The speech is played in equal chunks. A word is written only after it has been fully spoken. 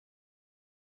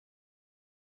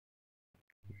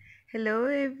Hello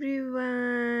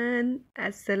everyone.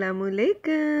 Assalamu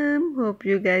alaikum. Hope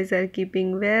you guys are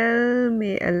keeping well.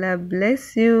 May Allah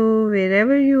bless you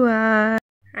wherever you are.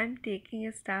 I'm taking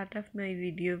a start of my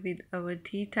video with our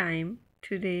tea time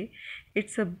today.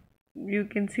 You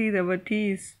can see that our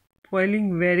tea is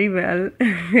boiling very well.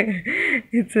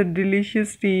 It's a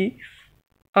delicious tea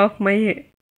of my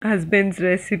husband's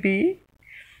recipe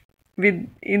with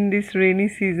in this rainy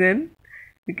season.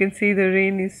 You can see the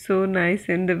rain is so nice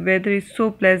and the weather is so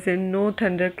pleasant, no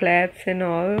thunderclaps and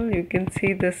all. You can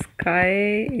see the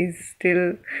sky is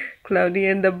still cloudy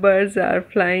and the birds are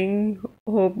flying.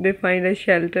 Hope they find a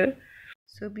shelter.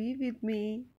 So be with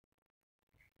me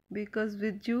because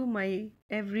with you my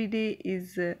everyday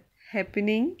is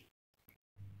happening.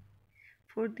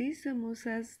 For these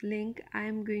samosas link I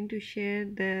am going to share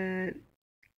the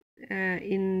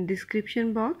in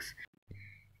description box.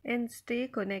 And stay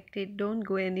connected, don't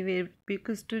go anywhere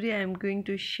because today I'm going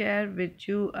to share with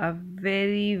you a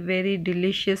very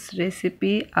delicious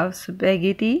recipe of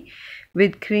spaghetti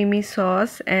with creamy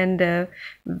sauce and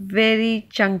very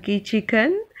chunky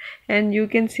chicken. And you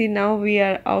can see now we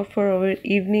are out for our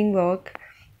evening walk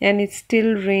and it's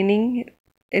still raining.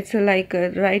 It's like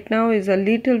right now is a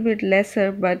little bit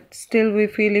lesser, but still we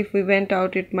feel if we went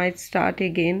out it might start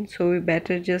again, so we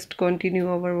better just continue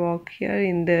our walk here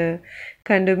in the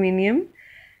condominium.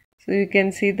 So you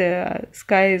can see the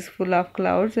sky is full of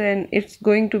clouds and it's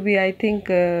going to be, I think,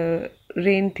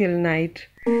 rain till night.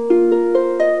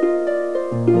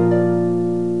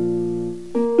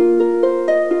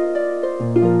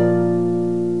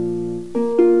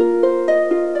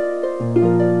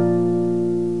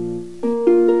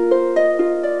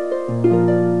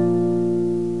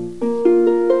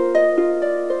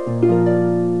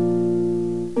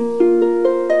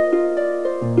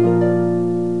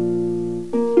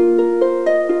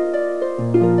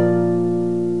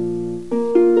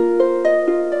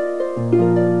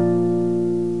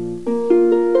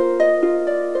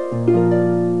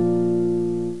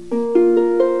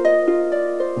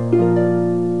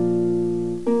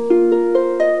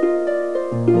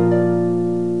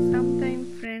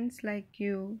 Sometimes friends like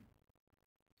you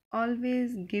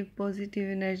always give positive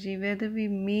energy, whether we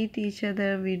meet each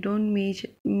other, we don't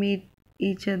meet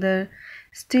each other,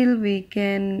 still we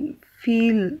can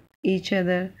feel each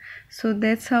other. So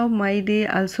that's how my day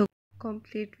also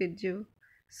complete with you.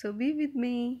 So be with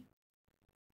me.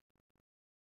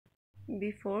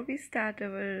 Before we start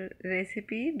our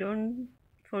recipe, don't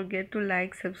forget to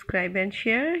like, subscribe and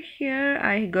share. Here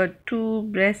I got two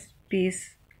breast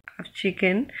piece of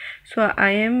chicken, so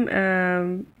I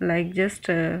am like just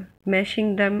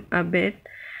mashing them a bit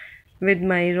with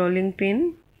my rolling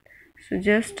pin. So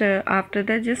just after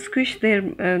that, just squish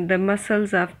the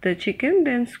muscles of the chicken,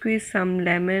 then squeeze some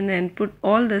lemon and put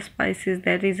all the spices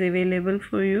that is available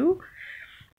for you,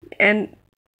 and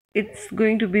it's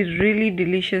going to be really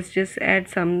delicious. Just add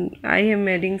some, I am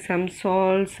adding some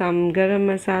salt, some garam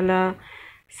masala,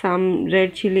 some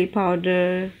red chili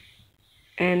powder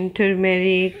and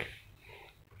turmeric,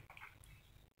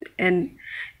 and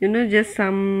just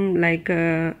some like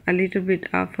a little bit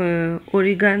of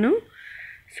oregano.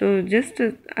 So just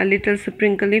a little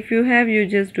sprinkle, if you have, you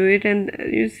just do it. And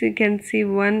can see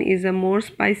one is a more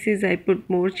spices, I put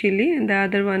more chili, and the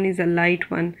other one is a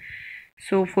light one.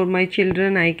 So for my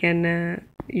children I can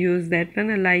use that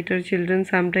one. A lighter children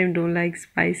sometimes don't like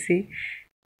spicy.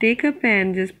 Take a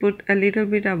pan, just put a little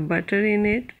bit of butter in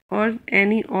it, or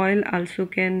any oil also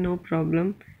can, no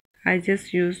problem. I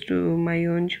just used to my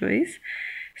own choice.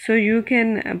 So you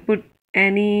can put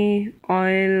any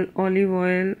oil, olive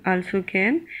oil also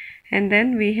can. And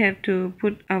then we have to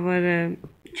put our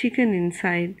chicken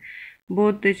inside.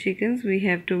 Both the chickens we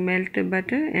have to melt the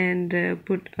butter and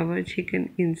put our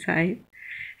chicken inside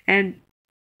and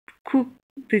cook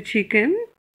the chicken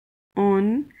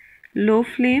on low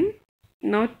flame,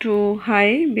 not too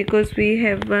high, because we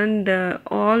have when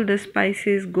all the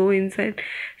spices go inside.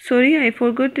 Sorry, I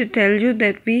forgot to tell you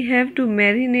that we have to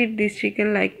marinate this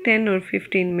chicken like 10 or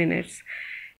 15 minutes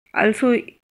also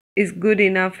is good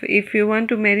enough. If you want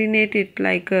to marinate it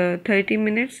like 30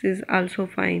 minutes is also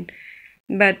fine,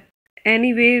 but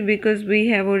anyway, because we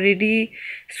have already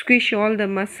squished all the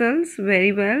muscles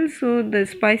very well, so the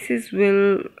spices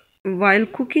will, while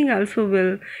cooking, also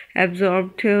will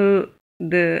absorb till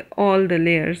the all the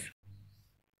layers.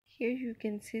 Here you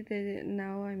can see that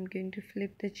now I'm going to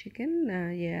flip the chicken.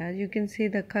 Yeah, you can see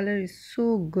the color is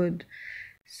so good,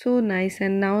 so nice.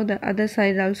 And now the other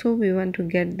side also we want to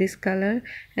get this color,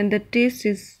 and the taste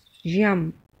is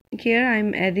yum. Here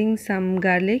I'm adding some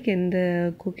garlic in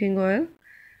the cooking oil,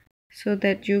 so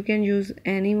that you can use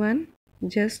any one.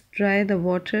 just dry the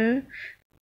water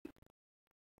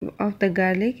of the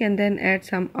garlic and then add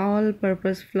some all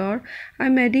purpose flour.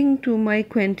 I'm adding to my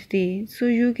quantity, so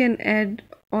you can add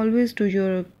always to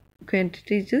your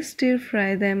quantity. Just stir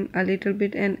fry them a little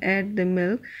bit and add the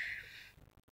milk.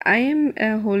 I am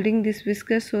holding this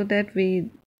whisker so that we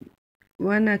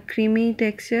want a creamy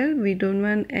texture. We don't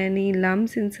want any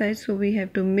lumps inside, so we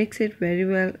have to mix it very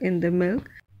well in the milk.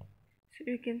 So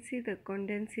you can see the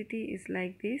condensity is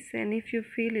like this, and if you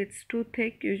feel it's too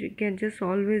thick, you can just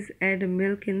always add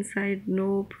milk inside,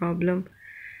 no problem.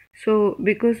 So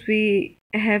because we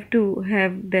have to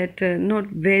have that not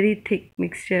very thick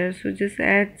mixture, so just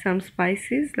add some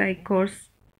spices like coarse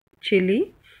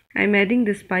chili. I'm adding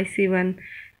the spicy one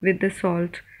with the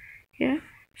salt. Yeah,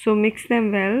 so mix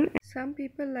them well. Some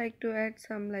people like to add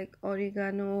some like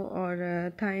oregano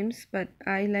or thymes, but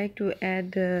I like to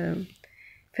add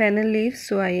fennel leaves,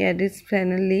 so I added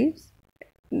fennel leaves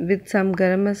with some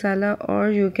garam masala,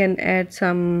 or you can add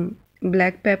some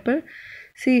black pepper.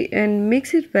 See, and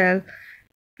mix it well.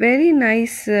 Very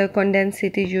nice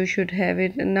condensity you should have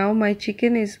it. Now my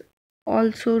chicken is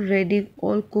also ready,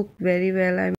 all cooked very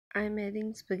well. I'm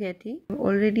adding spaghetti. I've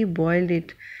already boiled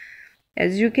it.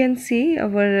 As you can see,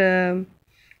 our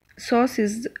sauce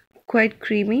is quite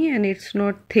creamy and it's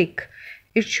not thick.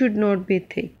 It should not be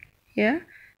thick. Yeah,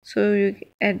 so you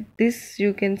at this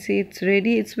you can see it's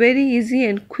ready. It's very easy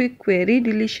and quick, very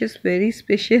delicious, very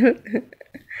special.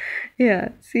 Yeah,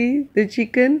 see the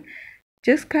chicken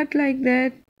just cut like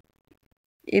that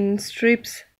in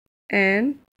strips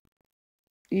and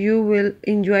you will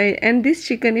enjoy. And this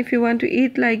chicken, if you want to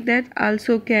eat like that,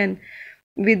 also can,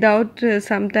 without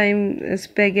sometime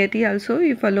spaghetti also.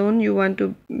 If alone you want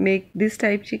to make this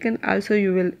type chicken also,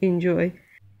 you will enjoy.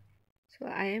 So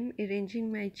I am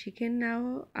arranging my chicken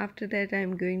now. After that I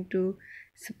am going to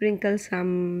sprinkle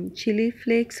some chili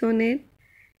flakes on it,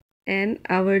 and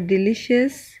our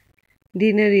delicious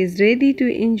dinner is ready to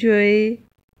enjoy.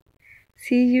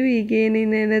 See you again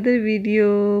in another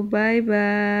video. Bye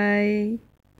bye.